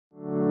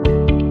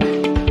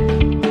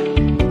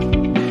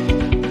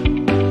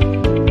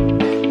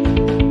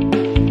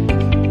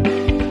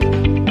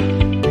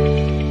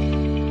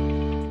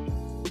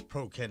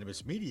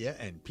Cannabis Media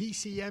and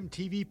PCM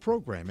TV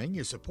programming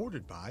is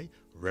supported by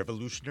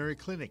Revolutionary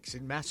Clinics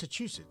in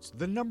Massachusetts,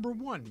 the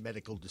 #1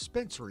 medical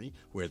dispensary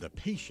where the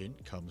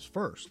patient comes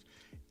first,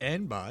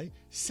 and by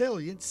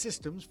Salient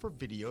Systems for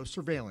Video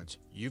Surveillance.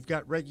 You've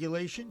got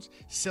regulations,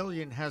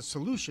 Salient has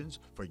solutions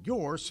for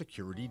your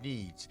security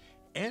needs.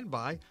 And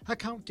by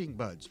Accounting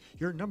Buds,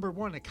 your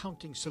 #1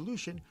 accounting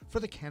solution for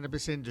the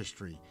cannabis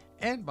industry.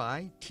 And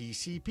by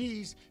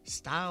TCP's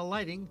Style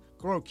Lighting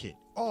Grow Kit,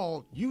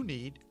 all you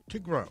need to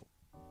grow.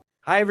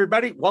 Hi,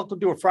 everybody. Welcome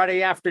to a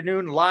Friday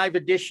afternoon live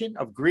edition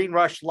of Green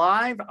Rush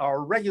Live,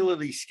 our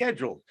regularly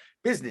scheduled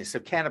business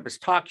of cannabis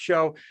talk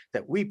show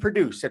that we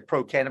produce at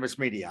Pro Cannabis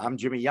Media. I'm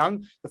Jimmy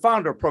Young, the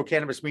founder of Pro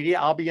Cannabis Media.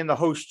 I'll be in the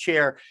host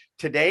chair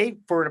today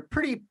for a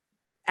pretty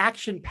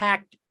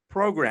action-packed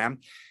program.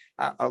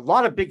 A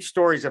lot of big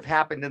stories have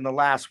happened in the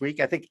last week.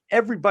 I think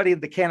everybody in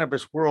the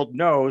cannabis world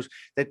knows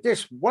that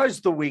this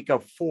was the week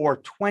of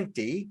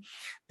 420,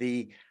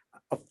 the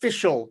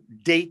official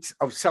date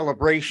of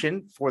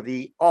celebration for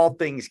the all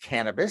things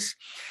cannabis.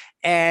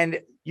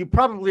 And you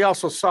probably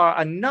also saw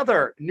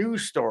another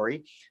news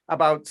story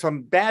about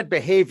some bad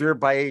behavior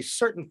by a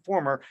certain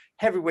former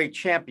heavyweight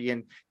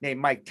champion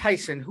named Mike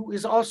Tyson, who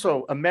is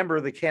also a member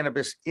of the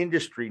cannabis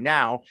industry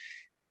now.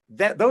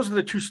 Those are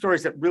the two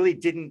stories that really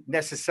didn't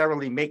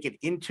necessarily make it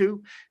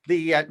into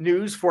the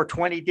news.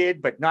 420 did,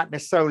 but not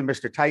necessarily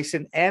Mr.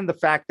 Tyson. And the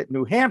fact that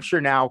New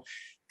Hampshire now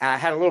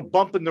had a little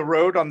bump in the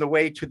road on the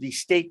way to the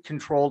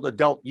state-controlled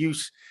adult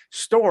use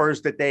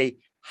stores that they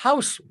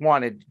House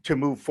wanted to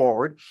move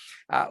forward.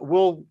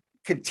 We'll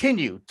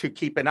continue to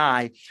keep an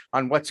eye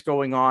on what's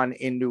going on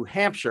in New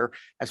Hampshire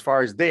as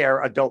far as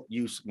their adult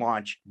use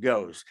launch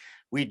goes.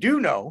 We do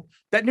know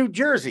that New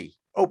Jersey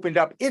opened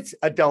up its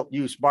adult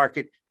use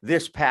market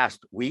this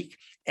past week,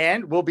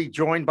 and we'll be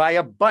joined by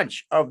a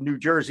bunch of New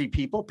Jersey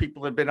people.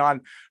 People have been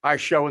on our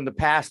show in the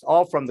past,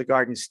 all from the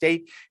Garden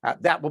State.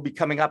 That will be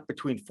coming up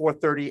between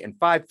 4:30 and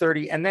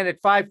 5:30. And then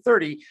at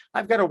 5:30,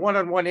 I've got a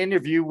one-on-one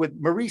interview with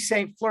Marie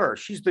St. Fleur.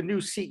 She's the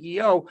new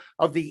CEO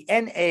of the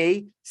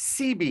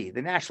NACB,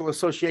 the National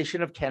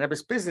Association of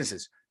Cannabis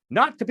Businesses,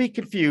 not to be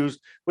confused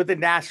with the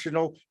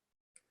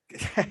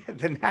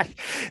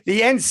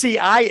the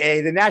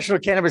NCIA, the National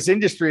Cannabis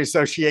Industry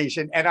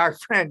Association, and our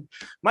friend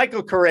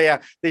Michael Correia,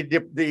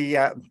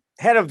 the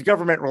head of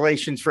government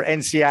relations for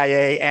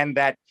NCIA, and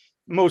that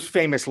most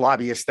famous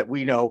lobbyist that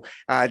we know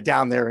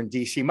down there in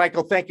DC.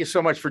 Michael, thank you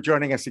so much for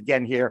joining us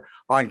again here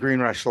on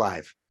Green Rush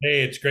Live.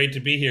 Hey, it's great to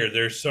be here.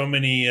 There's so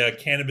many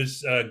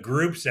cannabis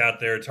groups out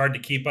there. It's hard to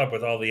keep up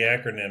with all the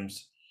acronyms.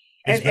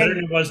 It's better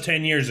than it was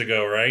 10 years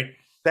ago, right?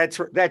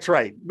 That's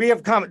right. We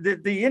have come,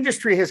 the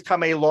industry has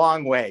come a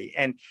long way,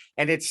 and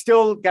it's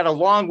still got a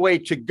long way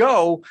to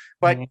go,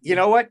 but you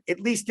know what? At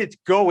least it's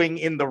going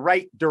in the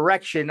right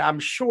direction.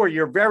 I'm sure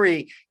you're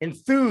very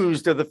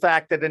enthused of the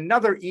fact that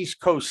another East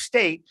Coast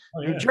state,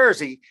 New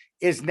Jersey,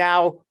 is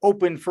now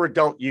open for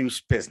adult use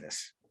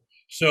business.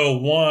 So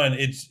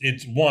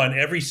it's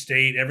every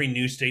state, every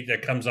new state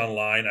that comes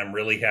online, I'm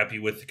really happy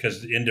with,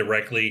 because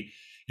indirectly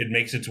it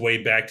makes its way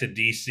back to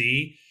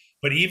DC.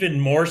 But even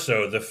more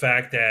so, the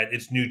fact that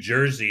it's New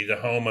Jersey, the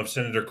home of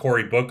Senator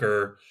Cory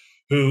Booker,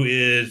 who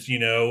is,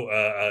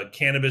 a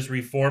cannabis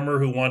reformer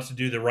who wants to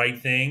do the right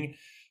thing,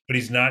 but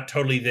he's not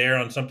totally there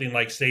on something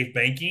like safe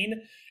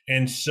banking.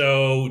 And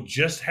so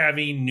just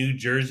having New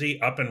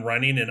Jersey up and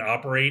running and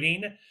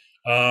operating,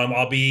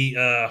 I'll be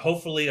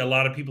hopefully a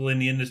lot of people in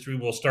the industry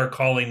will start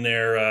calling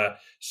their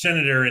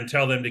senator and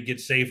tell them to get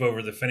safe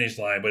over the finish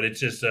line. But it's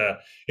just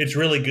it's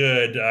really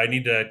good. I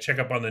need to check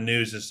up on the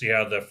news to see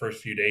how the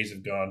first few days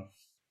have gone.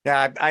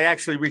 Yeah, I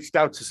actually reached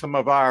out to some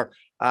of our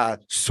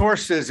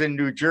sources in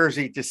New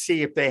Jersey to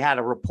see if they had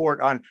a report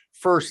on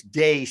first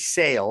day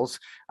sales,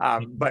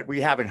 but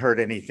we haven't heard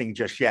anything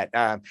just yet.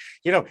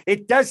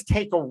 It does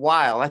take a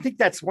while. I think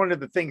that's one of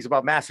the things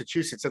about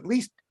Massachusetts. At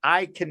least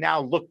I can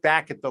now look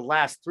back at the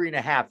last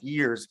 3.5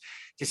 years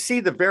to see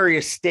the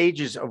various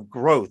stages of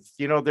growth.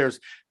 There's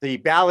the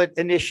ballot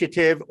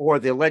initiative or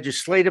the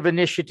legislative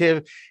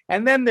initiative,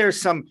 and then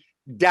there's some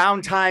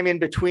downtime in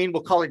between.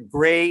 We'll call it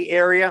gray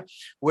area,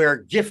 where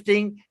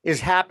gifting is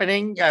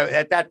happening.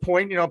 At that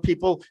point,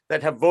 people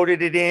that have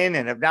voted it in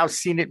and have now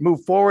seen it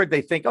move forward,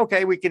 they think,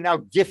 okay, we can now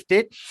gift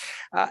it.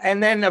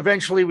 And then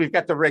eventually we've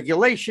got the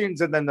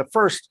regulations, and then the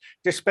first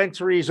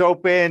dispensaries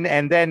open,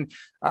 and then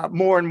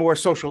more and more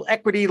social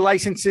equity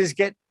licenses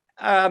get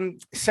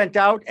sent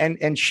out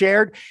and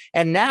shared.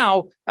 And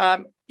now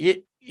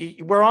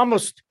we're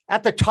almost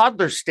at the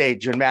toddler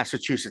stage in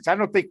Massachusetts. I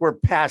don't think we're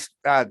past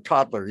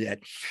toddler yet,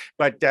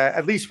 but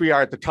at least we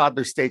are at the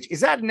toddler stage.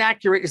 Is that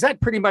is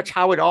that pretty much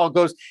how it all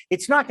goes?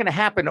 It's not going to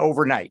happen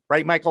overnight,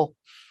 right, Michael?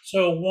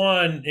 So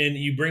and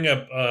you bring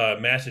up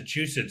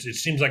Massachusetts. It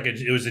seems like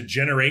it was a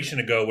generation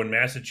ago when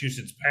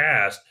Massachusetts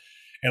passed.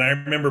 And I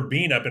remember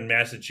being up in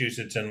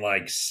Massachusetts in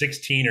like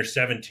 16 or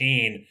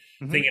 17,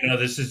 thinking,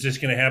 this is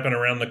just going to happen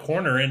around the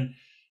corner. And,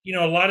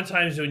 a lot of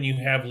times when you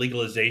have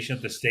legalization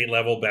at the state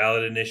level,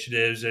 ballot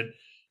initiatives, it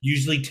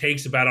usually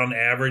takes about on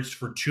average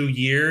for 2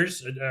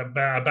 years,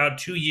 about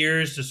 2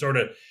 years to sort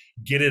of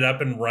get it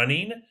up and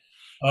running.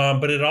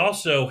 But it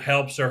also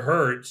helps or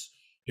hurts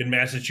in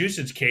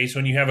Massachusetts case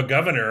when you have a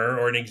governor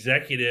or an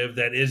executive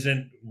that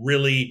isn't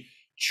really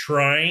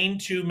trying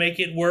to make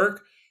it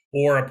work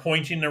or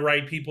appointing the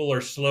right people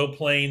or slow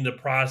playing the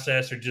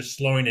process or just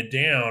slowing it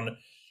down.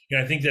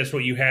 I think that's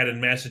what you had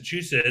in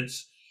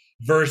Massachusetts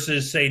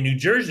versus, say, New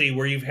Jersey,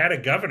 where you've had a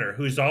governor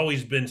who's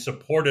always been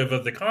supportive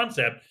of the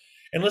concept.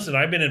 And listen,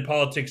 I've been in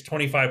politics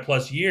 25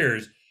 plus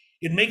years.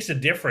 It makes a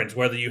difference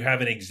whether you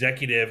have an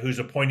executive who's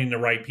appointing the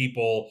right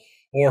people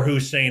or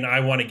who's saying, I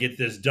want to get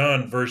this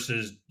done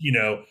versus,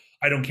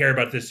 I don't care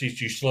about this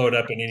issue, slow it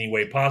up in any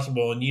way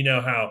possible. And you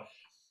know how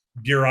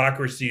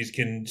bureaucracies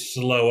can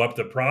slow up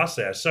the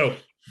process. So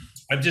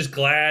I'm just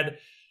glad,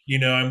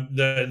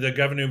 the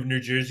governor of New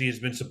Jersey has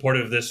been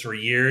supportive of this for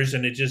years,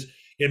 and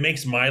it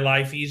makes my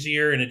life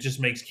easier, and it just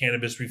makes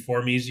cannabis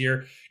reform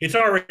easier. It's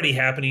already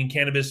happening.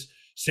 Cannabis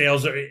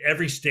sales,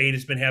 every state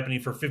has been happening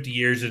for 50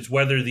 years. It's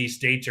whether these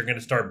states are going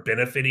to start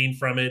benefiting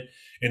from it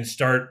and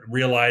start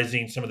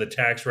realizing some of the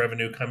tax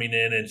revenue coming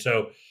in. And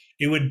so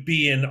it would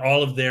be in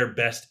all of their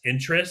best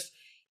interest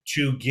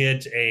to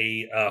get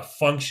a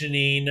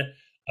functioning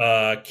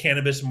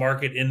cannabis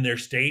market in their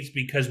states,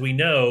 because we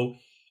know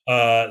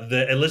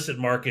the illicit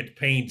market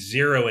paying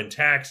zero in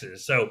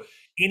taxes. So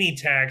any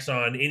tax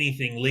on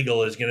anything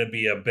legal is going to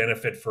be a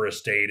benefit for a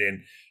state.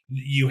 And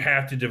you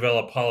have to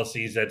develop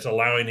policies that's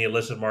allowing the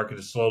illicit market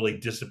to slowly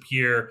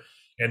disappear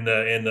and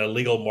the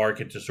legal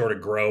market to sort of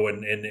grow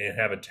and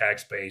have a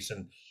tax base.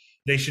 And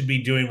they should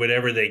be doing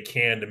whatever they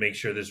can to make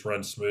sure this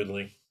runs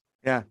smoothly.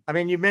 Yeah. I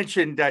mean, you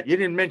mentioned that you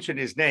didn't mention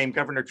his name,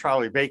 Governor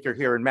Charlie Baker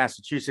here in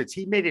Massachusetts.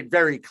 He made it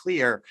very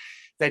clear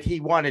that he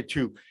wanted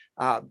to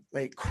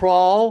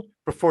crawl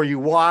before you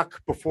walk,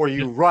 before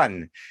you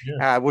run,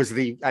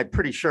 I'm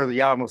pretty sure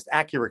the most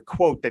accurate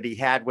quote that he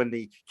had when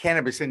the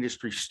cannabis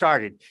industry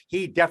started.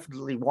 He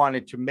definitely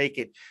wanted to make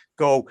it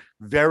go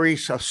a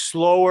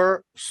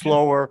slower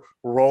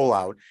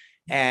rollout.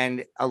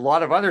 And a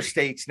lot of other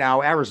states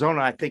now,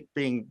 Arizona, I think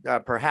being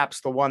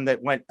perhaps the one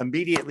that went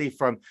immediately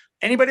from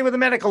anybody with a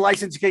medical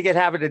license can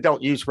have an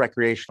adult use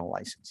recreational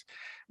license.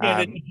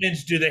 And it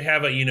depends. Do they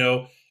have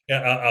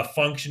a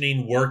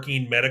functioning,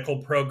 working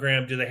medical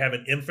program? Do they have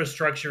an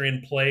infrastructure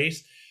in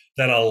place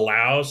that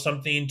allows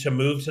something to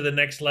move to the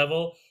next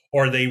level?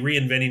 Or are they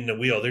reinventing the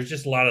wheel? There's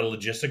just a lot of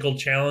logistical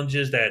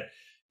challenges that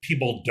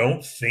people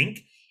don't think.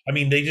 I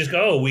mean, they just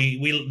go,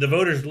 the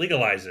voters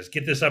legalize this,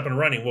 get this up and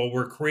running. Well,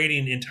 we're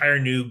creating entire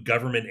new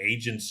government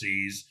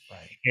agencies,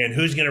 right? And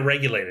who's going to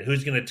regulate it?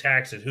 Who's going to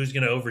tax it? Who's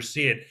going to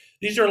oversee it?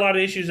 These are a lot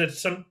of issues that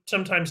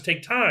sometimes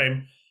take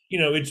time.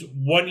 It's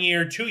 1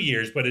 year, 2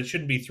 years, but it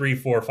shouldn't be 3,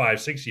 4,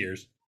 5, 6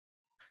 years.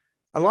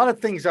 A lot of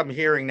things I'm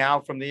hearing now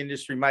from the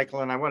industry,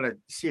 Michael, and I want to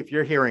see if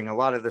you're hearing a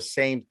lot of the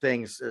same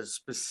things,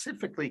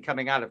 specifically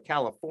coming out of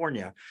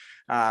California,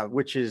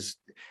 which is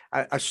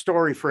a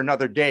story for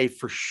another day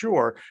for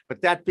sure.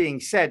 But that being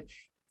said,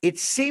 it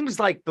seems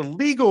like the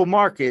legal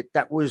market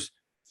that was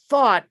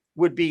thought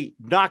would be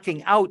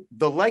knocking out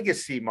the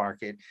legacy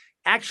market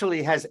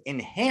actually has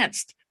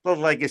enhanced the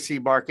legacy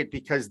market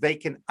because they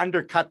can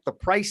undercut the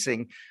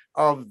pricing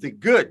of the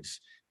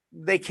goods.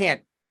 They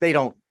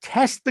don't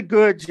test the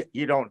goods.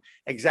 You don't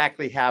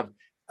exactly have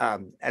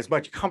as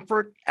much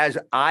comfort as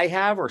I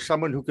have, or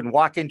someone who can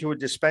walk into a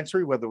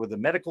dispensary, whether with a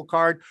medical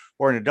card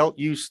or an adult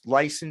use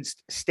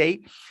licensed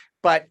state.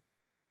 But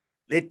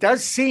it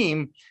does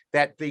seem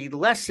that the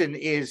lesson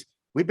is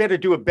we better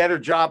do a better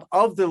job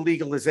of the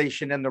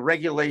legalization and the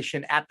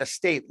regulation at the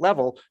state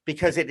level,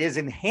 because it is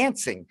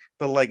enhancing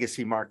the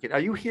legacy market. Are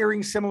you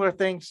hearing similar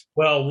things?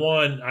 Well,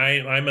 one,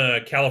 I'm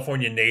a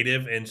California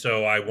native, and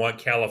so I want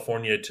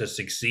California to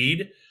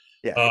succeed.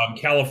 Yeah.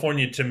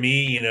 California, to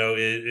me,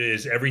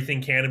 is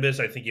everything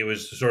cannabis. I think it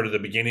was sort of the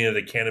beginning of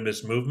the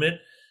cannabis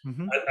movement.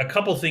 Mm-hmm. A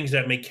couple things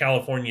that make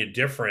California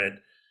different.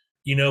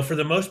 For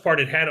the most part,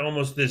 it had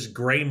almost this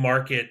gray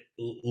market,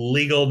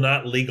 legal,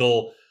 not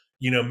legal,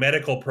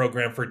 medical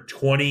program for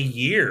 20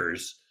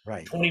 years,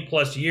 right? 20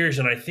 plus years.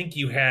 And I think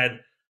you had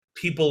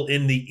people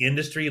in the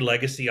industry,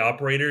 legacy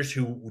operators,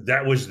 who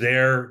that was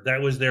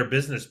their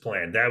business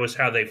plan. That was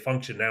how they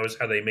functioned. That was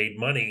how they made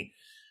money.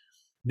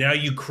 Now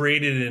you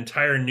created an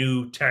entire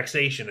new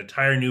taxation,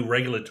 entire new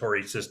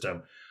regulatory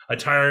system,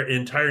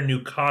 entire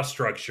new cost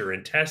structure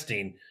and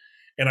testing.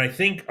 And I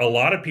think a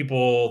lot of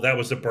people, that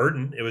was a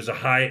burden. It was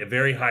a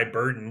very high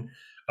burden.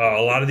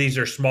 A lot of these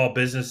are small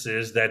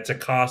businesses that's a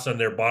cost on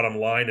their bottom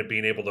line of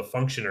being able to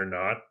function or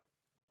not.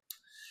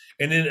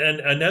 And then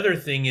another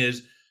thing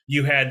is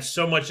you had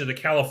so much of the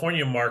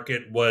California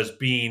market was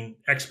being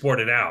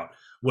exported out,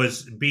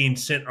 was being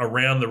sent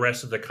around the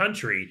rest of the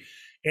country.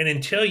 And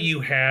until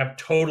you have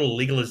total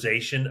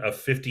legalization of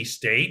 50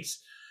 states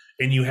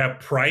and you have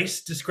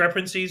price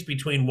discrepancies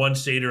between one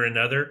state or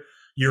another,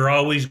 you're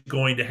always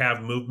going to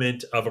have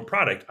movement of a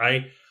product.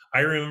 I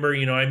remember,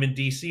 I'm in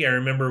DC. I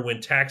remember when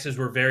taxes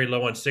were very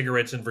low on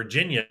cigarettes in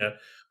Virginia,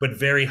 but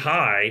very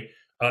high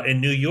in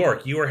New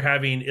York. You were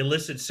having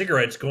illicit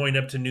cigarettes going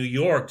up to New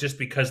York just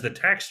because of the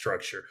tax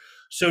structure.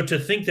 So to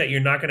think that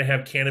you're not going to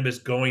have cannabis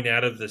going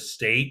out of the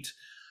state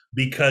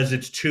because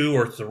it's 2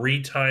 or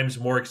 3 times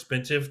more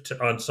expensive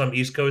on some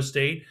East Coast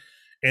state,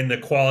 and the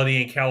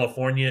quality in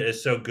California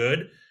is so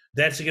good,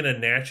 that's going to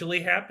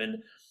naturally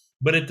happen.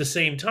 But at the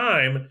same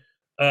time,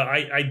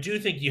 I do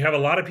think you have a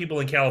lot of people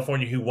in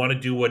California who want to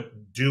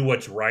do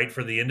what's right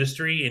for the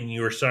industry, and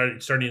you are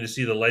starting to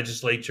see the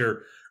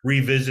legislature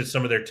revisit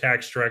some of their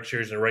tax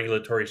structures and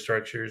regulatory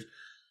structures.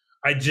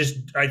 I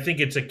think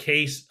it's a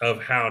case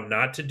of how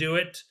not to do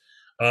it.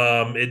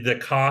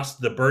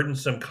 The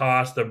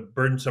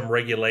burdensome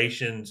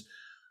regulations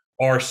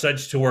are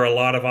such to where a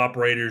lot of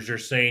operators are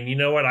saying, you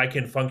know what, I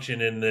can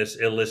function in this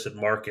illicit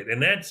market.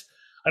 And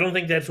I don't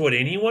think that's what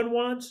anyone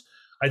wants.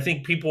 I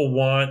think people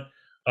want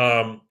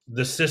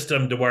the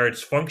system to where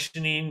it's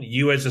functioning.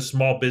 You as a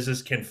small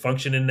business can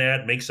function in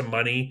that, make some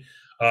money,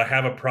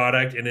 have a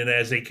product, and then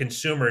as a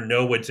consumer,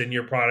 know what's in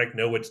your product,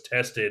 know what's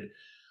tested.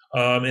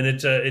 And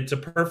it's a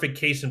perfect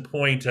case in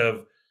point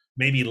of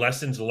maybe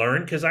lessons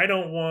learned, because I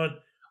don't want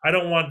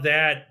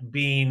that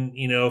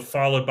being,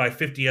 followed by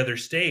 50 other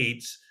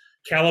states.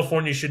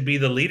 California should be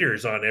the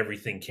leaders on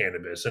everything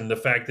cannabis, and the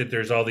fact that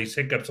there's all these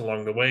hiccups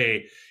along the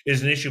way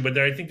is an issue. But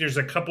I think there's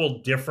a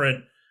couple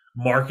different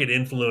market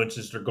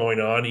influences that are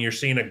going on, and you're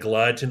seeing a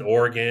glut in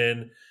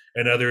Oregon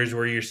and others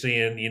where you're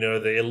seeing,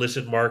 the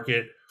illicit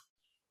market,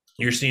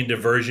 you're seeing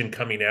diversion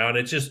coming out.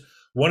 It's just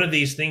one of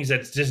these things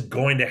that's just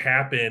going to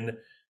happen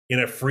in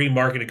a free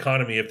market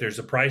economy if there's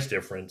a price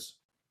difference.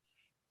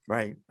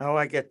 Right. Oh,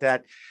 I get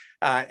that.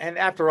 And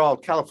after all,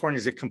 California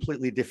is a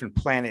completely different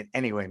planet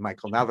anyway,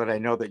 Michael, now that I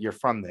know that you're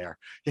from there.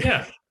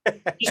 Yeah.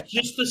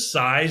 just the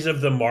size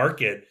of the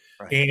market.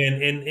 Right.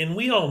 And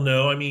we all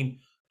know,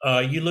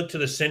 you look to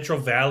the Central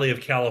Valley of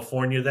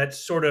California,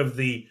 that's sort of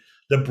the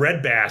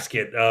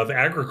breadbasket of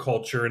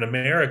agriculture in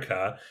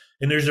America.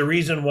 And there's a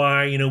reason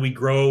why, we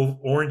grow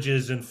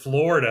oranges in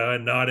Florida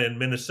and not in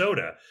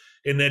Minnesota.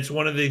 And that's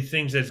one of the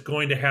things that's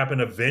going to happen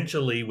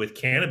eventually with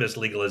cannabis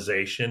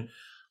legalization,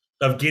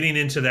 of getting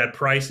into that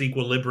price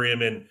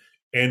equilibrium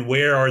and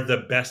where are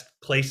the best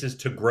places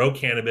to grow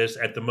cannabis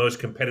at the most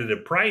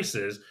competitive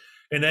prices.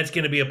 And that's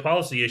going to be a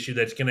policy issue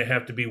that's going to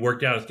have to be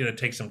worked out. It's going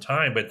to take some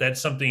time, but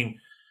that's something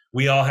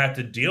we all have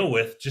to deal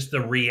with, just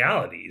the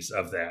realities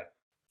of that.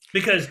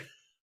 Because,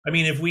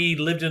 if we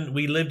lived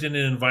in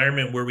an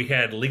environment where we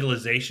had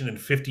legalization in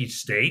 50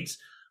 states,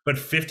 but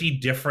 50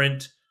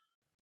 different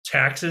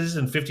taxes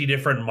and 50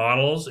 different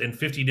models and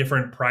 50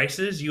 different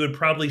prices, you would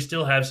probably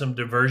still have some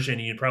diversion.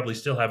 You'd probably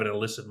still have an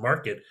illicit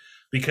market,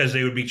 because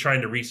they would be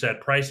trying to reset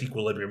price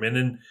equilibrium. And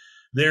then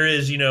there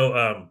is,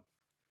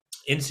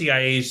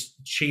 NCIA's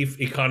chief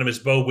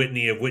economist, Bo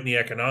Whitney of Whitney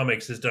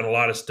Economics, has done a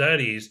lot of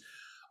studies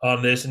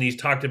on this. And he's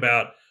talked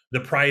about the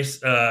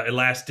price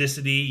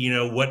elasticity,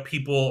 what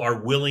people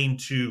are willing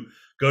to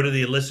go to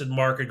the illicit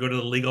market, go to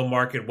the legal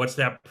market. What's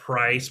that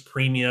price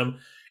premium?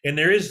 And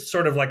there is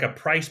sort of like a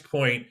price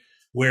point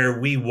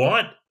where we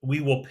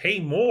will pay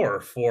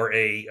more for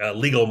a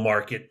legal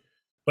market,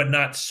 but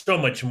not so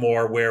much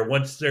more, where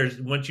once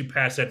you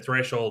pass that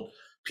threshold,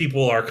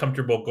 people are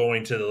comfortable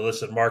going to the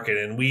illicit market.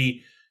 And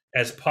we,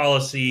 as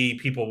policy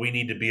people, we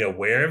need to be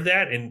aware of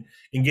that and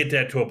get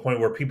that to a point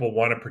where people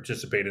want to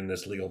participate in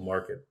this legal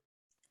market.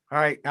 All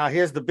right. Now,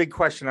 here's the big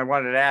question I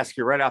wanted to ask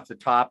you right off the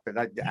top. And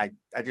I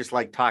just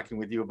like talking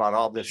with you about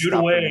all this Shoot stuff.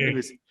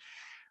 away.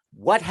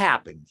 What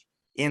happened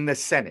in the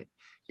Senate?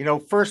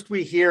 First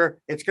we hear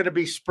it's going to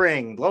be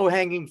spring,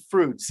 low-hanging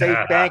fruit, safe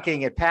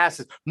banking, it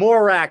passes.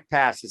 MORE Act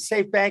passes,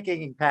 safe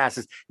banking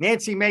passes.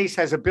 Nancy Mace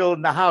has a bill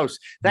in the House.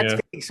 That's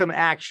getting some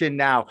action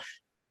now.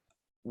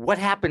 What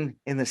happened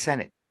in the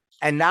Senate?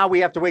 And now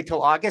we have to wait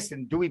till August.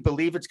 And do we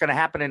believe it's going to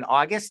happen in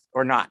August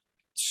or not?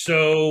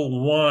 So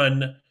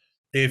one,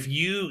 if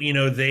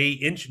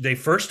they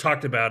first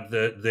talked about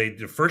they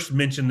first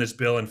mentioned this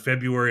bill in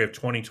February of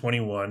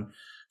 2021.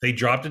 They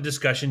dropped a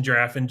discussion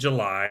draft in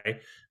July.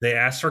 They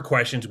asked for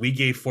questions. We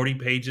gave 40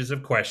 pages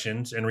of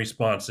questions and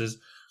responses.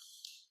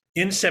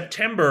 In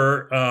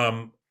September,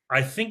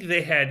 I think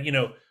they had,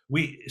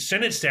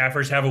 Senate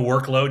staffers have a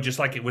workload just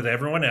like with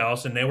everyone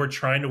else, and they were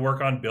trying to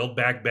work on Build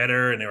Back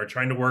Better, and they were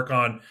trying to work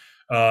on,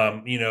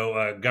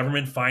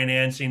 government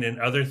financing and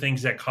other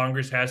things that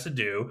Congress has to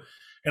do.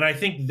 And I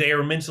think they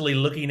were mentally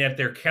looking at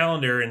their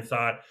calendar and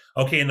thought,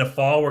 okay, in the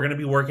fall, we're going to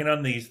be working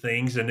on these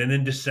things. And then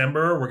in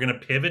December, we're going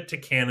to pivot to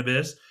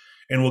cannabis,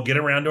 and we'll get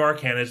around to our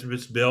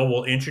cannabis bill.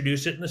 We'll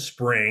introduce it in the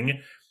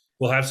spring.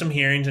 We'll have some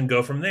hearings and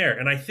go from there.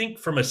 And I think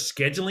from a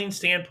scheduling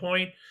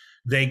standpoint,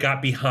 they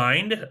got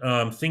behind.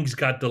 Things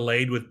got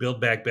delayed with Build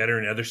Back Better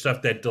and other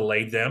stuff that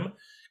delayed them.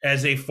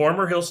 As a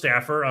former Hill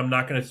staffer, I'm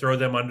not going to throw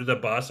them under the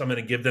bus. I'm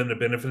going to give them the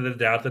benefit of the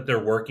doubt that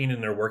they're working,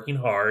 and they're working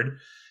hard.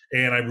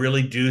 And I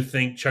really do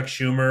think Chuck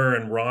Schumer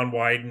and Ron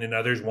Wyden and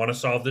others want to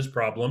solve this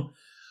problem.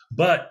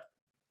 But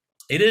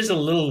it is a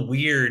little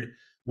weird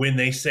when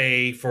they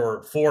say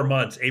for 4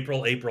 months,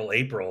 April,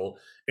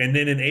 and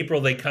then in April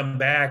they come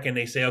back and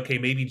they say, okay,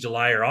 maybe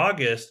July or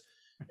August.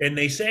 And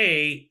they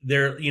say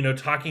they're,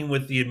 talking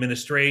with the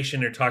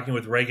administration, they're talking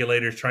with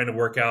regulators, trying to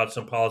work out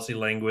some policy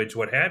language,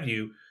 what have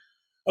you.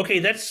 Okay,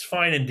 that's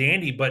fine and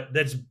dandy, but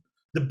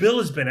the bill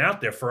has been out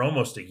there for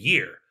almost a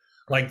year.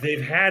 Like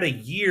they've had a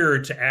year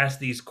to ask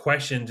these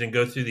questions and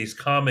go through these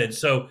comments.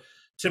 So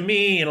to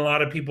me, and a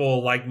lot of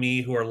people like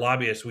me who are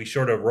lobbyists, we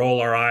sort of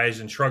roll our eyes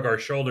and shrug our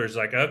shoulders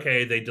like,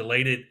 okay, they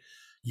delayed it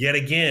yet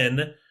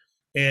again.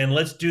 And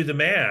let's do the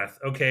math.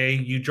 Okay,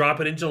 you drop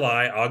it in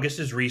July, August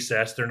is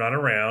recess, they're not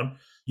around.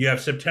 You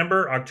have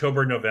September,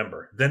 October,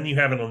 November. Then you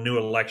have a new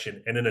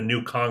election and then a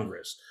new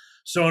Congress.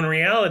 So in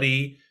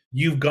reality,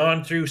 you've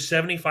gone through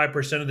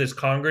 75% of this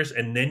Congress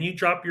and then you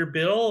drop your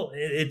bill.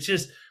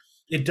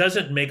 It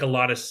doesn't make a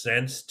lot of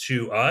sense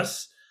to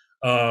us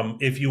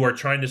if you are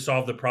trying to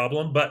solve the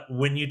problem. But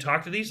when you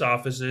talk to these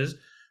offices,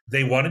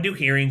 they want to do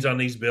hearings on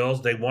these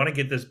bills. They want to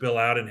get this bill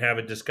out and have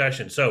a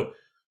discussion. So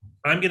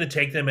I'm going to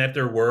take them at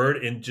their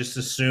word and just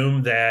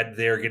assume that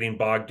they're getting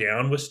bogged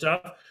down with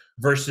stuff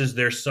versus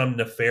there's some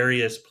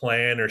nefarious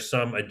plan or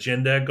some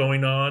agenda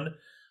going on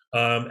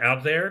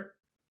out there.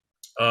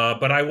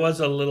 But I was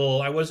a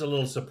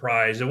little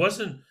surprised. It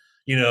wasn't,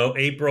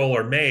 April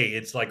or May.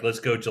 It's like, let's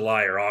go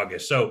July or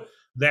August. So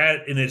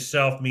that in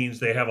itself means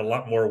they have a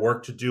lot more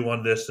work to do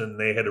on this than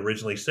they had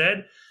originally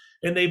said.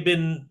 And they've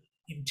been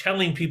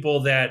telling people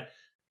that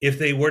if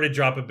they were to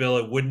drop a bill,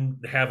 it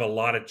wouldn't have a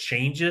lot of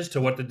changes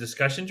to what the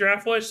discussion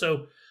draft was.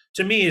 So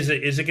to me, is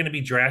it going to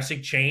be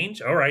drastic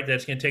change? All right,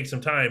 that's going to take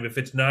some time. If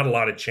it's not a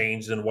lot of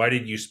change, then why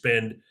did you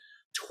spend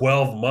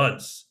 12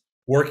 months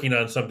working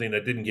on something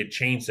that didn't get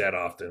changed that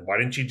often? Why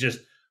didn't you just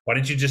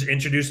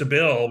introduce a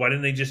bill? Why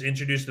didn't they just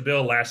introduce the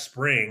bill last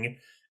spring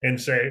and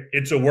say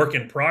it's a work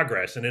in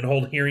progress and then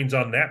hold hearings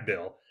on that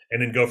bill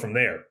and then go from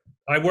there?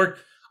 I worked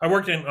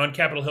on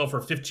Capitol Hill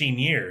for 15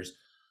 years.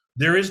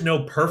 There is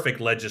no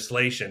perfect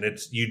legislation.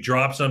 It's you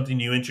drop something,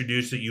 you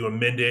introduce it, you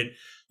amend it,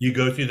 you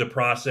go through the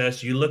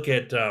process. You look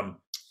at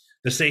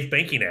the Safe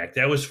Banking Act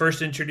that was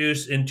first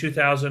introduced in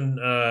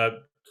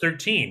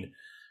 2013,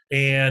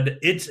 and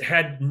it's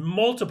had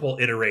multiple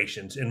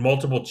iterations and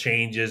multiple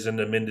changes and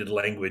amended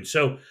language.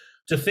 So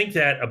to think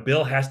that a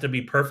bill has to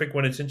be perfect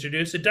when it's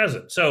introduced, it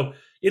doesn't. So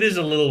it is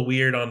a little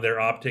weird on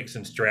their optics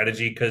and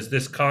strategy because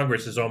this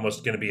Congress is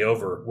almost going to be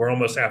over. We're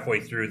almost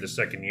halfway through the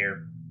second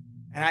year.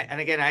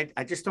 And again,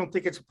 I just don't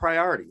think it's a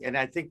priority. And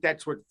I think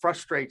that's what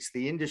frustrates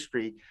the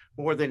industry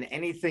more than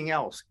anything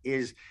else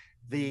is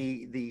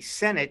the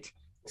Senate,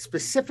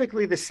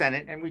 specifically the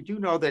Senate. And we do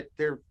know that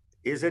there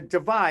is a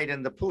divide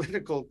in the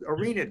political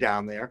arena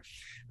down there.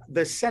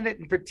 The Senate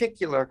in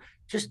particular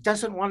just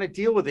doesn't want to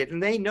deal with it.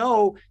 And they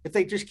know if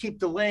they just keep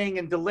delaying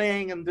and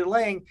delaying and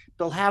delaying,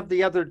 they'll have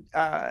the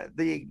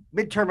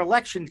midterm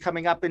election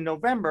coming up in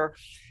November,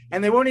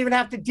 and they won't even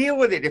have to deal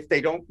with it if they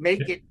don't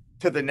make it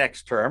to the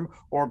next term,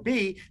 or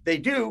B, they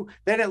do,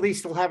 then at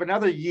least they'll have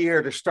another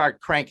year to start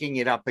cranking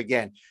it up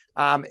again.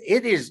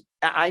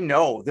 I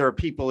know there are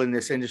people in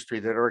this industry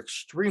that are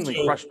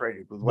extremely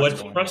frustrated with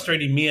what's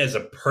frustrating me as a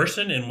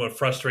person and what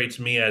frustrates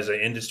me as an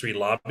industry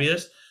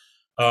lobbyist.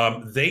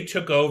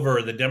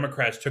 The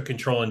Democrats took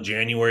control in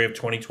January of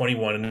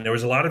 2021, and there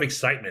was a lot of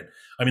excitement.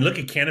 I mean, look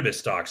at cannabis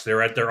stocks.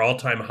 They're at their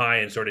all-time high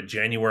in sort of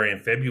January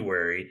and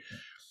February.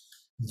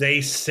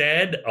 They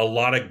said a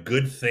lot of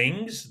good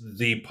things,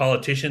 the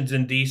politicians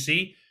in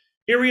DC.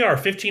 Here we are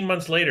 15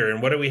 months later,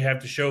 and what do we have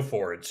to show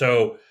for it?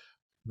 So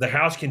the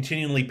House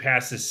continually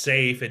passes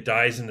SAFE, it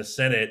dies in the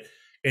Senate,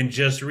 and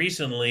just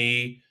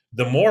recently,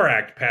 the MORE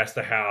Act passed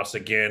the House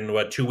again,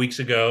 2 weeks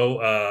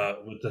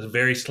ago, with a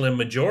very slim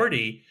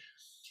majority.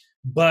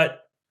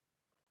 But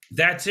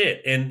that's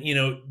it. And,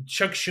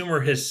 Chuck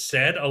Schumer has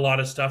said a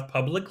lot of stuff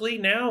publicly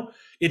now.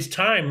 It's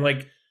time,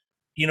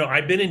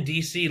 I've been in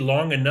DC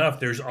long enough.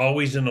 There's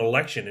always an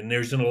election, and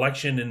there's an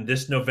election in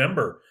this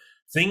November.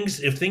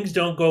 If things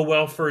don't go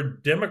well for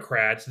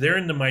Democrats, they're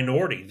in the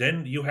minority.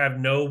 Then you have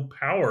no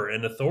power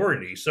and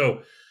authority.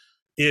 So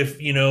if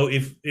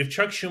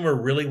Chuck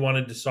Schumer really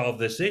wanted to solve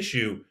this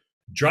issue,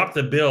 drop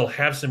the bill,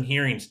 have some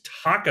hearings,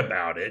 talk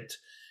about it,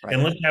 right,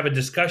 and let's have a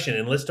discussion,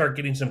 and let's start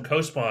getting some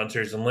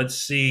co-sponsors, and let's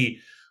see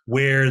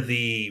where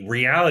the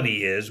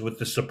reality is with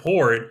the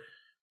support.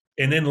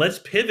 And then let's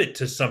pivot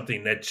to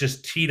something that's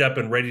just teed up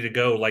and ready to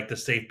go, like the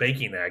Safe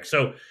Banking Act.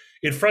 So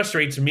it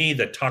frustrates me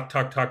that talk.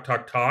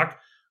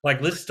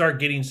 Like, let's start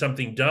getting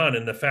something done.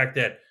 And the fact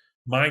that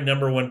my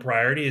number one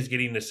priority is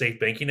getting the Safe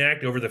Banking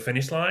Act over the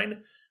finish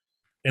line,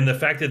 and the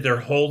fact that they're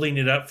holding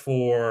it up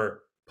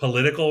for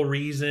political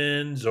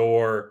reasons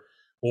or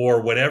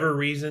whatever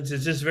reasons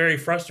is just very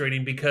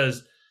frustrating.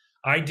 Because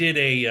I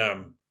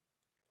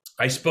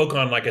spoke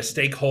on like a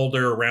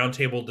stakeholder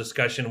roundtable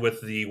discussion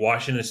with the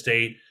Washington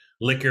State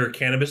Liquor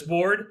Cannabis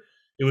Board.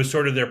 It was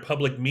sort of their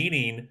public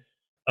meeting.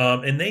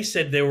 And they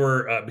said they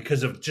were,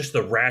 because of just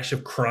the rash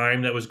of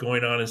crime that was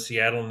going on in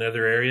Seattle and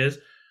other areas.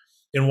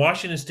 In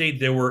Washington State,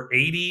 there were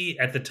 80,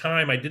 at the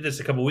time, I did this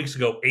a couple of weeks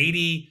ago,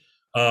 80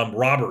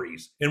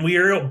 robberies. And we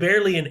are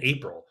barely in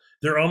April.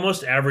 They're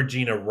almost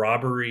averaging a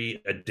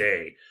robbery a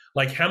day.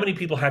 Like, how many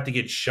people have to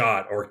get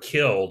shot or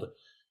killed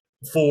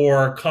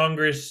for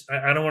Congress?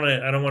 I don't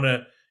want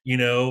to,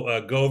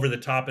 go over the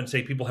top and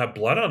say people have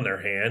blood on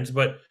their hands,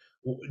 but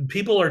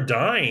people are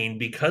dying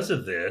because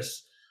of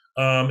this.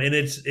 And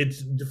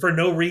it's for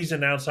no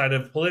reason outside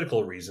of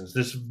political reasons.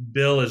 This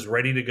bill is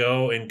ready to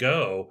go and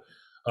go.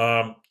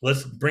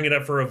 Let's bring it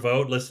up for a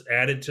vote. Let's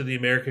add it to the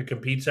America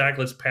Competes Act.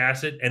 Let's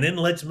pass it. And then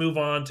let's move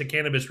on to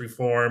cannabis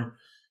reform,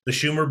 the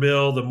Schumer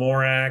bill, the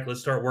MORE Act.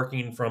 Let's start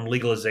working from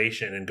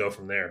legalization and go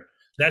from there.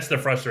 That's the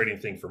frustrating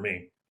thing for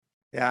me.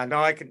 Yeah, no,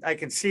 I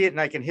can see it and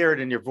I can hear it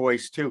in your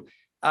voice too.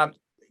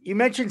 You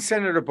mentioned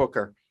Senator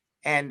Booker,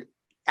 and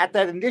at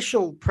that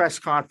initial press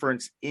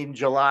conference in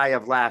July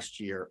of last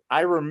year,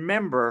 I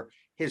remember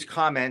his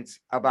comments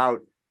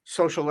about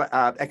social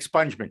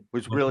expungement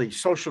was really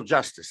social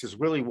justice is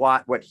really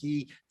what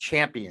he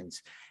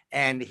champions.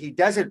 And he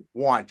doesn't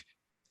want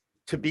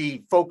to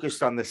be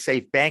focused on the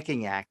Safe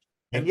Banking Act.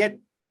 And yet,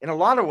 in a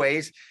lot of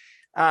ways,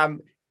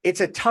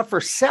 it's a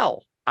tougher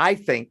sell, I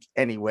think,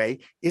 anyway.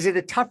 Is it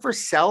a tougher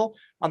sell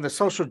on the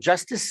social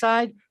justice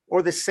side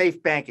or the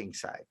safe banking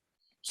side?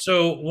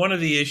 So one of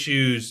the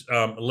issues,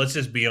 let's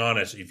just be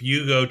honest, if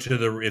you go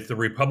to if the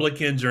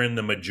Republicans are in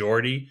the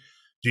majority,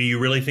 do you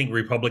really think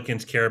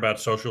Republicans care about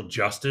social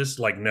justice?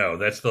 Like, no,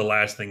 that's the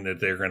last thing that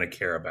they're going to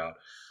care about.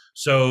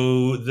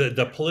 So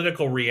the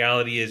political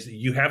reality is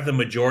you have the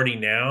majority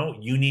now.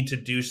 You need to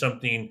do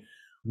something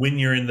when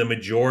you're in the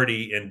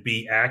majority and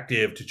be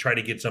active to try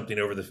to get something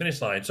over the finish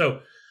line.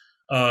 So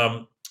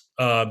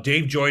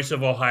Dave Joyce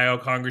of Ohio,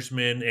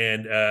 congressman,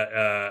 and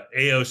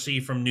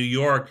AOC from New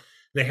York,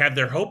 they have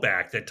their HOPE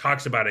Act that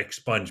talks about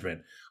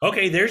expungement.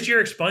 Okay, there's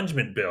your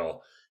expungement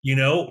bill. You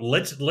know,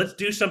 let's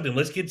do something.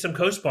 Let's get some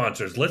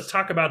co-sponsors. Let's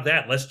talk about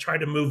that. Let's try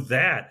to move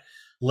that.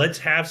 Let's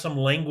have some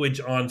language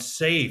on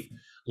safe.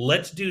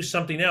 Let's do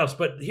something else.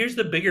 But here's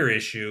the bigger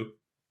issue.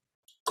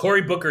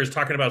 Cory Booker is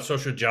talking about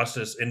social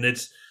justice, and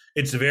it's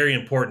very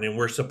important, and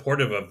we're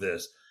supportive of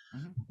this.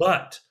 Mm-hmm.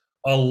 But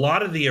a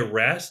lot of the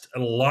arrest, a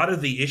lot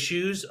of the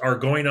issues are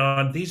going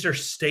on. These are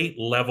state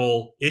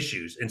level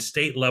issues and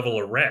state level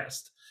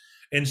arrest.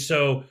 And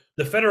so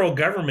the federal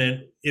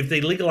government, if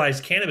they legalize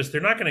cannabis, they're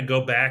not going to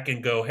go back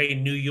and go, hey,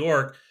 New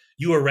York,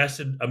 you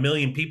arrested 1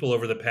 million people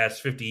over the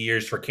past 50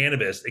 years for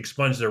cannabis,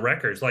 expunge their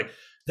records. Like,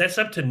 that's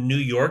up to New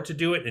York to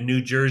do it, and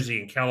New Jersey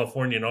and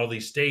California and all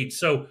these states.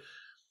 So,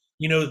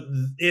 you know,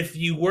 if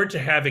you were to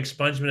have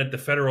expungement at the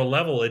federal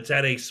level, it's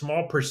at a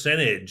small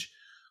percentage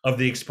of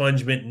the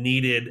expungement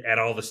needed at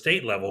all the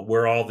state level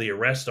where all the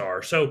arrests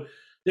are. So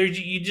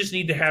you just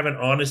need to have an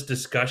honest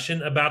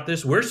discussion about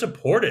this. We're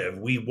supportive.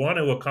 We want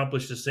to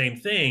accomplish the same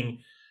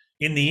thing.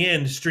 In the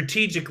end,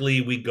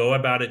 strategically, we go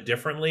about it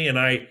differently. And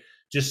I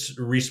just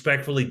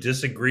respectfully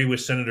disagree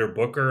with Senator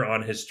Booker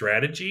on his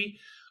strategy.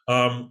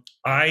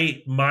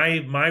 My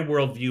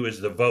worldview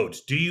is the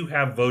votes. Do you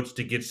have votes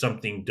to get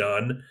something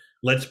done?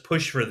 Let's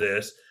push for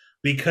this,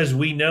 because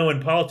we know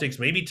in politics,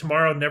 maybe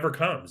tomorrow never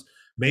comes.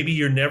 Maybe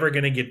you're never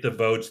going to get the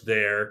votes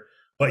there,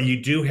 but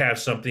you do have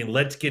something.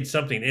 Let's get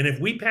something. And if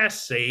we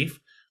pass SAFE,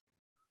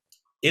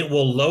 it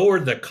will lower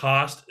the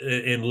cost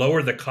and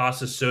lower the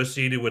costs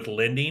associated with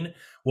lending.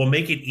 Will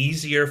make it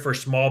easier for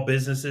small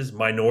businesses,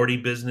 minority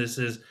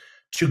businesses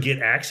to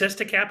get access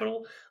to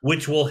capital,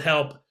 which will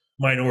help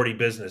minority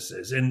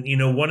businesses. And, you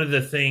know, one of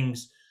the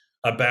things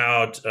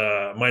about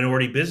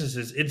minority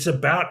businesses, it's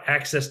about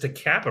access to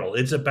capital.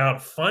 It's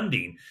about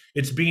funding.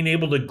 It's being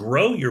able to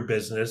grow your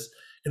business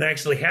and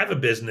actually have a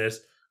business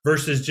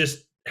versus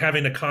just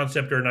having a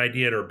concept or an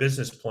idea or a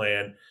business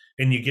plan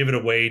and you give it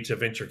away to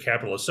venture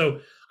capitalists. So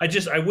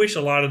I wish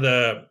a lot of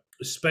the,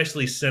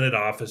 especially Senate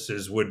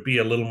offices, would be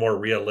a little more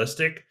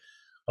realistic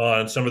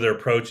on some of their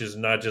approaches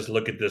and not just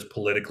look at this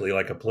politically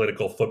like a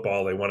political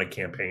football they want to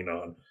campaign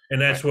on.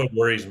 And that's what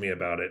worries me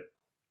about it.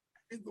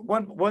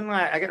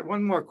 I got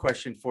one more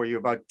question for you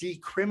about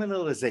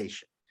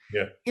decriminalization.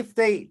 Yeah. If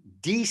they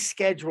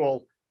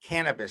deschedule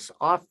cannabis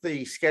off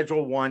the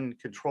Schedule I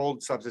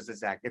Controlled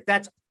Substances Act, if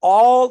that's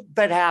all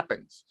that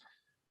happens,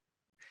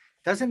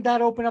 doesn't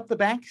that open up the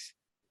banks?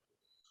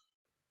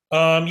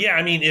 Yeah,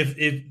 I mean, if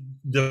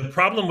the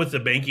problem with the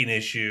banking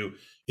issue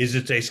is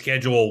it's a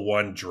Schedule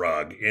I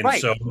drug, and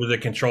right. So with the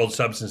Controlled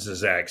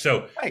Substances Act.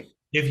 So right.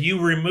 If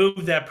you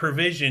remove that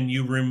provision,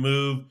 you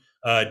remove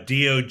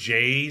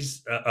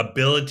DOJ's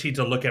ability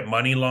to look at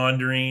money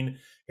laundering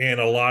and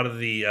a lot of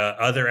the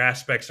other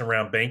aspects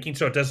around banking.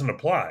 So it doesn't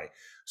apply.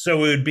 So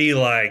it would be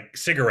like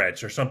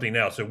cigarettes or something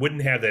else. It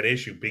wouldn't have that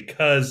issue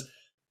because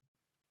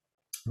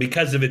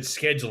of its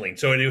scheduling.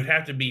 So it would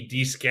have to be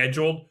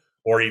descheduled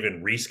or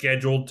even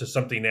rescheduled to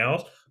something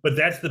else. But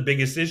that's the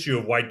biggest issue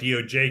of why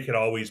DOJ could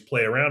always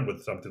play around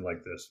with something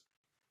like this.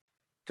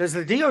 Does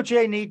the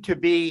DOJ need to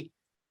be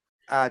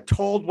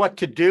told what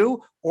to do,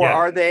 or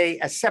are they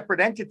a separate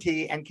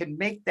entity and can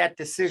make that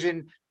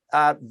decision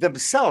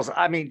themselves?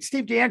 I mean,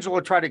 Steve D'Angelo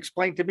tried to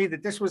explain to me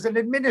that this was an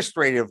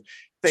administrative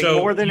thing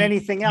more than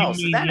anything else.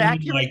 Is that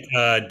accurate?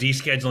 Like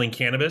descheduling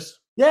cannabis?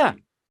 Yeah.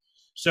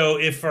 So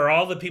if for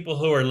all the people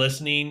who are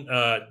listening,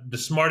 the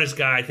smartest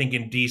guy I think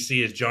in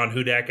DC is John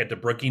Hudak at the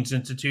Brookings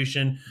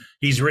Institution.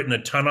 He's written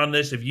a ton on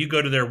this. If you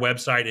go to their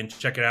website and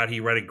check it out, he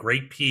read a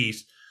great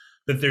piece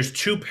that there's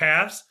two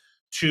paths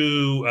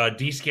to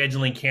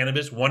descheduling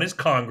cannabis. One is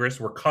Congress,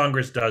 where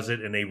Congress does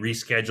it and they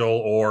reschedule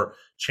or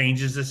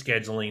changes the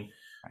scheduling.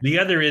 The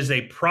other is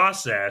a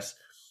process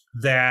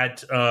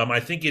that I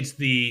think it's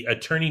the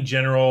attorney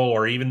general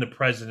or even the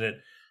president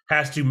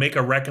has to make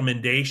a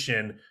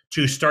recommendation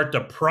to start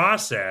the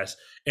process.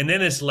 And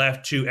then it's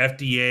left to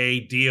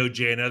FDA,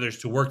 DOJ, and others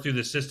to work through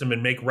the system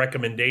and make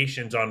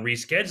recommendations on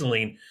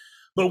rescheduling.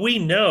 But we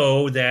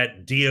know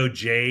that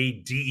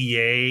DOJ,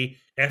 DEA,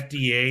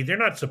 FDA, they're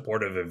not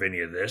supportive of any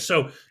of this.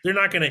 So they're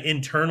not going to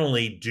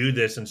internally do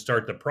this and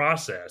start the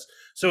process.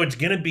 So it's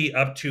going to be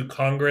up to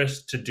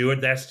Congress to do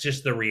it. That's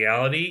just the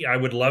reality. I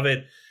would love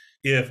it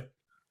if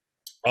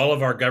all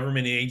of our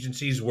government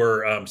agencies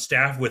were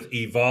staffed with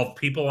evolved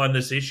people on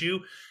this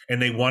issue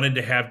and they wanted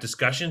to have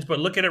discussions. But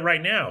look at it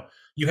right now.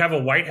 You have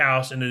a White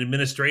House and an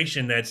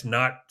administration that's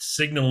not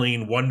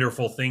signaling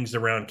wonderful things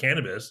around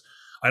cannabis.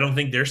 I don't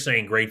think they're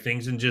saying great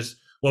things. And just,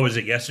 what was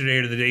it, yesterday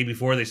or the day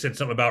before, they said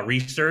something about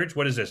research?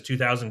 What is this,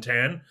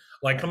 2010?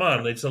 Like, come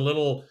on, it's a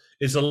little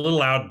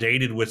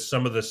outdated with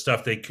some of the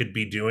stuff they could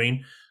be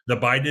doing. The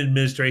Biden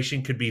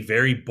administration could be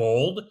very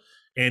bold,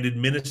 and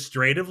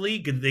administratively,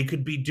 they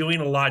could be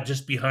doing a lot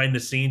just behind the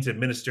scenes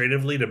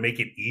administratively to make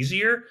it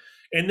easier.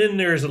 And then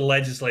there's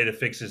legislative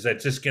fixes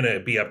that's just going to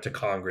be up to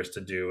Congress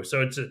to do.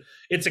 So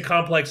it's a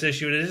complex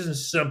issue. It isn't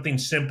something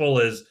simple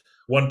as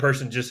one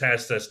person just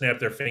has to snap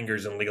their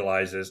fingers and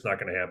legalize it. It's not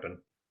going to happen.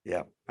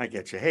 Yeah, I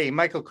get you. Hey,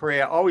 Michael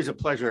Correia, always a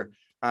pleasure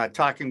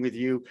talking with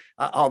you.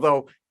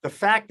 Although the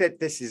fact that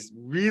this is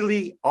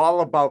really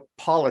all about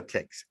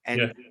politics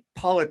and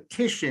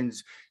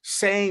politicians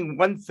saying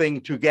one thing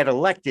to get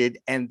elected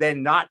and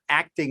then not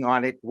acting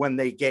on it when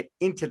they get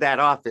into that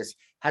office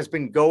has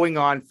been going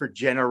on for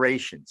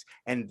generations.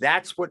 And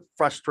that's what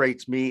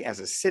frustrates me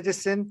as a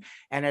citizen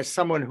and as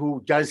someone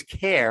who does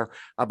care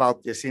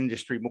about this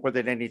industry more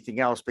than anything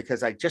else,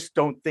 because I just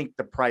don't think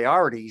the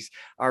priorities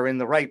are in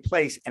the right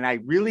place. And I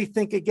really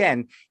think,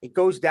 again, it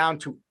goes down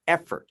to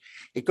effort.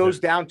 It goes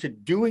down to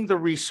doing the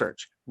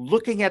research,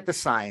 looking at the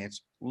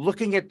science,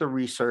 looking at the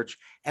research,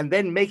 and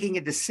then making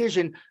a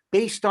decision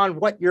based on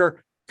what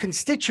your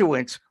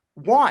constituents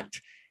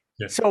want.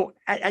 So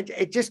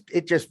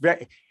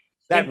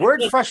that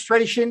word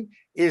frustration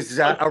is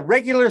a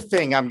regular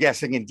thing, I'm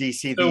guessing, in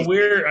DC. So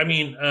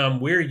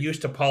we're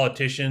used to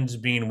politicians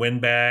being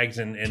windbags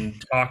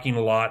and talking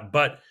a lot,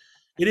 but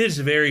it is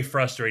very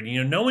frustrating.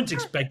 You know, no one's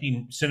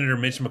expecting Senator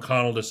Mitch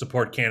McConnell to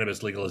support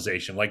cannabis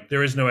legalization. Like,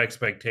 there is no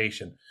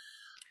expectation.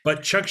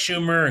 But Chuck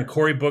Schumer and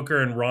Cory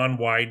Booker and Ron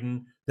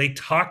Wyden, they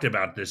talked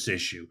about this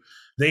issue.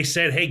 They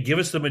said, hey, give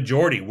us the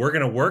majority. We're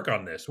going to work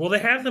on this. Well, they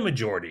have the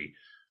majority.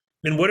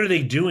 And what are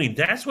they doing?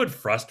 That's what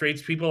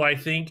frustrates people, I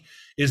think,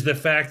 is the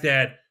fact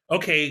that,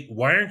 okay,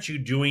 why aren't you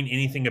doing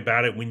anything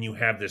about it when you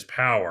have this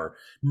power?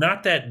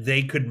 Not that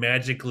they could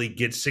magically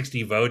get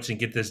 60 votes and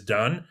get this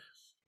done,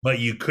 but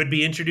you could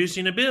be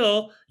introducing a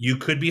bill, you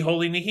could be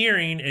holding a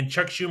hearing, and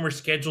Chuck Schumer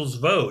schedules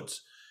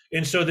votes.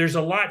 And so there's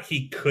a lot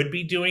he could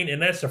be doing,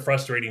 and that's the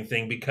frustrating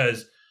thing,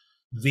 because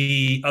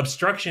the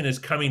obstruction is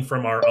coming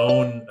from our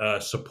own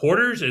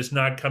supporters. It's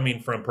not coming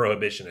from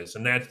prohibitionists,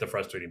 and that's the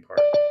frustrating part.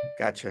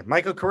 Gotcha.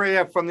 Michael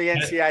Correia from the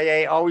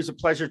NCIA, always a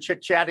pleasure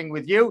chit-chatting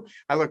with you.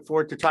 I look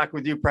forward to talking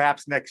with you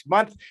perhaps next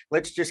month.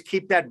 Let's just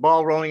keep that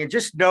ball rolling and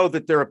just know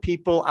that there are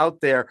people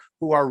out there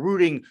who are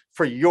rooting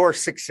for your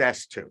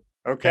success too.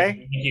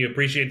 Okay? Thank you.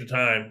 Appreciate the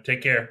time.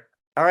 Take care.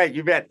 All right,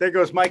 you bet. There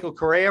goes Michael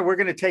Correia. We're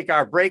going to take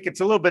our break. It's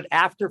a little bit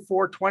after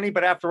 420,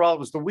 but after all, it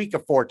was the week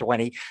of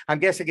 420. I'm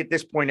guessing at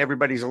this point,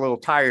 everybody's a little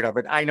tired of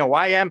it. I know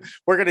I am.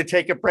 We're going to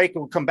take a break.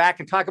 We'll come back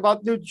and talk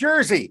about New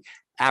Jersey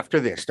after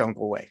this. Don't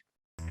go away.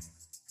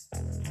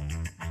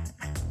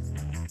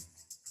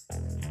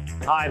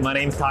 Hi, my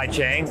name's Tai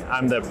Chang.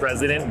 I'm the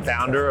president and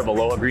founder of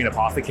Aloha Green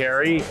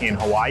Apothecary in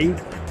Hawaii.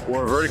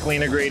 We're a vertically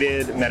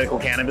integrated medical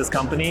cannabis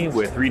company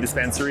with 3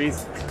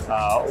 dispensaries,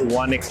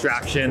 1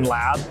 extraction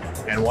lab,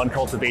 and 1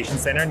 cultivation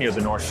center near the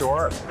North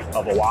Shore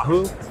of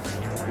Oahu.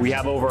 We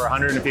have over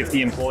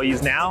 150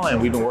 employees now, and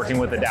we've been working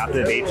with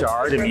Adaptive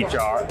HR to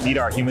meet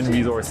our human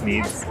resource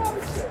needs.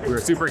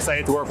 We're super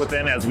excited to work with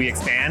them as we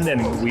expand,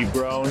 and we've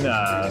grown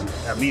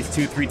at least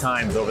 2-3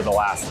 times over the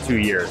last 2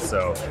 years.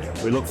 So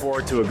we look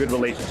forward to a good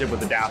relationship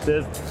with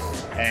Adaptive,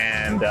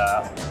 and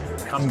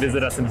come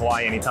visit us in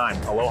Hawaii anytime.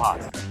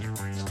 Aloha.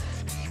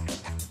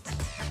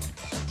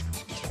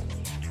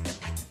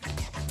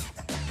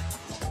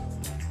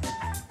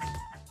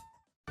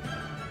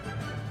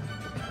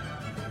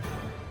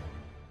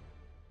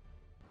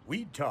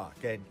 Weed Talk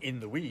and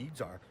In the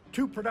Weeds are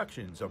 2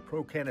 productions of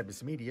Pro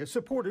Cannabis Media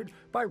supported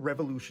by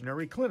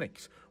Revolutionary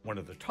Clinics, one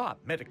of the top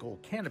medical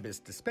cannabis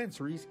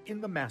dispensaries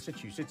in the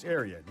Massachusetts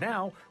area,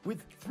 now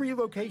with 3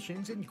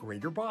 locations in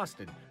Greater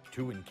Boston,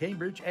 2 in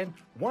Cambridge and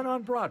 1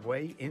 on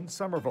Broadway in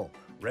Somerville.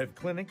 Rev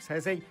Clinics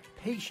has a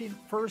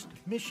patient-first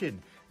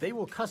mission. They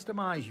will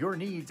customize your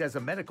needs as a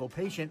medical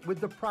patient with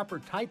the proper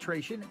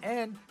titration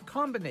and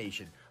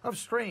combination of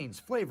strains,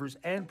 flavors,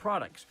 and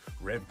products.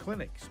 Rev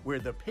Clinics, where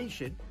the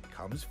patient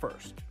comes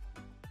first.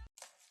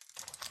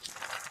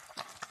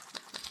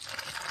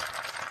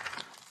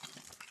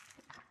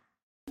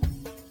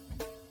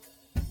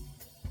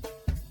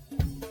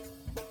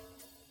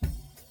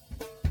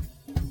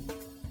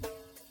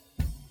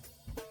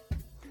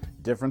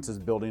 Difference is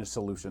building a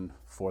solution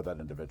for that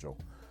individual,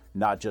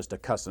 not just a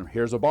custom,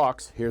 here's a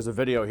box, here's a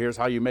video, here's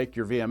how you make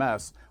your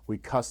VMS. We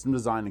custom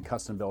design and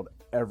custom build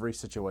every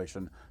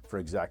situation for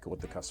exactly what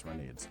the customer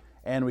needs.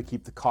 And we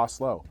keep the cost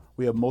low.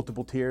 We have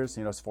multiple tiers,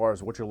 as far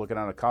as what you're looking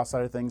at on the cost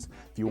side of things.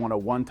 If you want a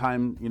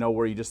one-time,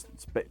 where you just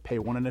pay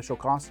one initial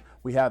cost,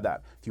 we have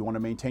that. If you want to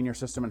maintain your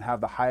system and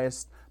have the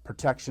highest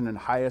protection and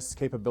highest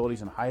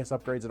capabilities and highest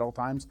upgrades at all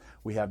times,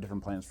 we have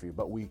different plans for you.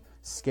 But we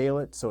scale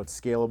it so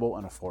it's scalable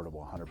and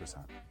affordable 100%.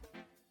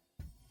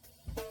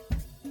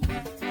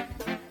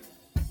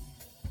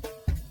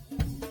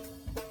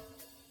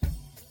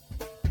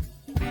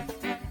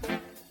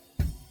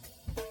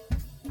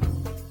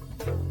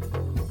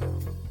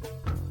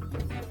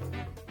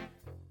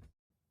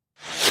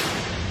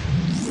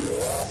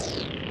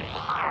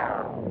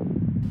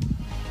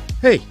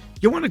 Hey,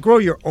 you want to grow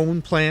your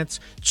own plants?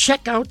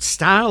 Check out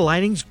Style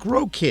Lighting's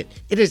Grow Kit.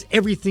 It has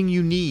everything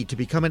you need to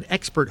become an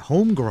expert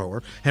home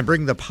grower and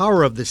bring the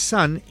power of the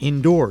sun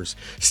indoors.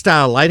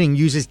 Style Lighting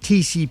uses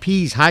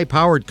TCP's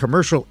high-powered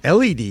commercial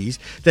LEDs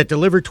that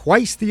deliver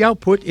twice the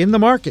output in the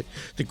market.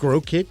 The Grow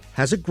Kit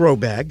has a grow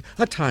bag,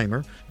 a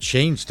timer,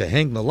 chains to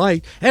hang the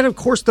light, and of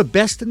course the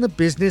best in the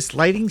business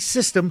lighting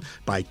system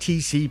by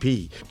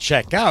TCP.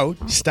 Check out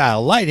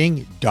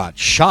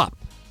stylelighting.shop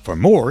for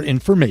more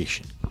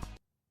information.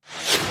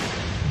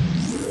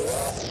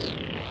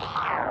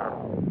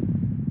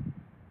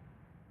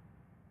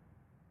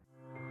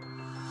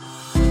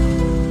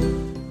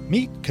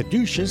 Meet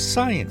Caduceus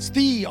Science,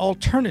 the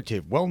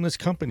alternative wellness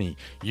company.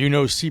 You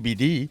know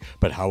CBD,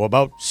 but how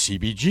about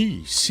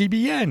CBG,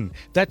 CBN?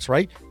 That's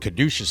right,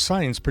 Caduceus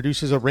Science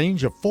produces a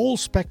range of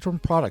full-spectrum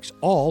products,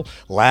 all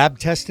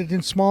lab-tested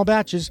in small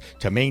batches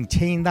to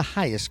maintain the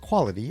highest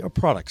quality of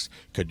products.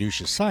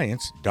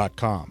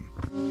 CaduceusScience.com.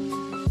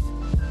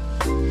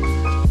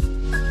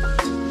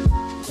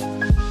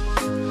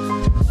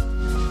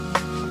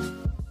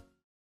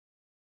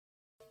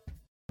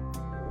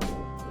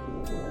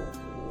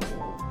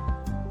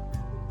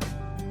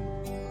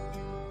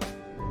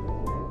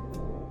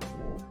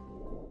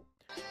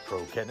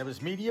 Pro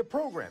Cannabis Media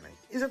programming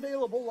is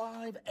available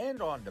live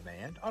and on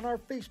demand on our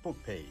Facebook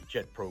page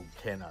at Pro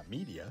Canna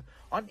Media,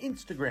 on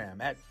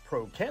Instagram at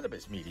Pro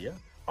Cannabis Media,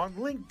 on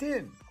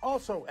LinkedIn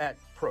also at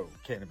Pro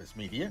Cannabis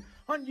Media,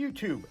 on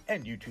YouTube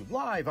and YouTube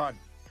Live on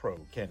Pro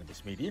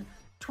Cannabis Media,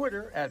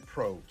 Twitter at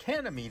Pro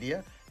Canna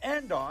Media,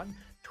 and on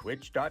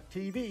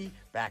twitch.tv/Pro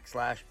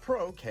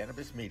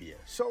Cannabis Media.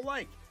 So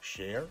like,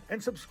 share,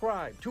 and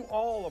subscribe to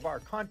all of our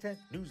content,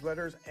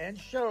 newsletters, and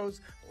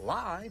shows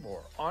live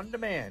or on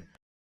demand.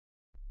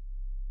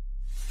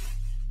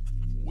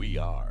 We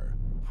are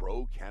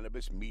Pro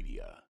Cannabis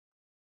Media.